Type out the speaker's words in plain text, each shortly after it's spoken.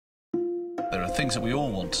things that we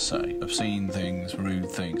all want to say, obscene things, rude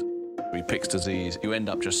things. He picks disease, you end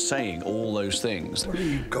up just saying all those things. What are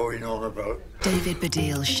you going on about? David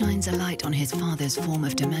Baddiel shines a light on his father's form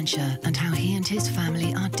of dementia and how he and his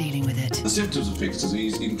family are dealing with it. The symptoms of fixed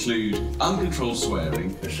disease include uncontrolled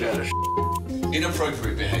swearing,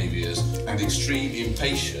 inappropriate behaviours and extreme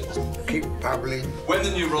impatience. Keep babbling. When the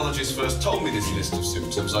neurologist first told me this list of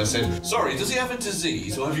symptoms, I said, sorry, does he have a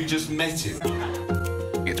disease or have you just met him?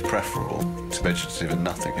 It's preferable to vegetative and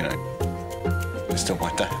nothing, you know. It's still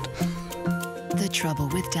my dad. The Trouble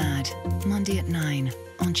with Dad, Monday at 9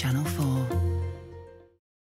 on Channel 4.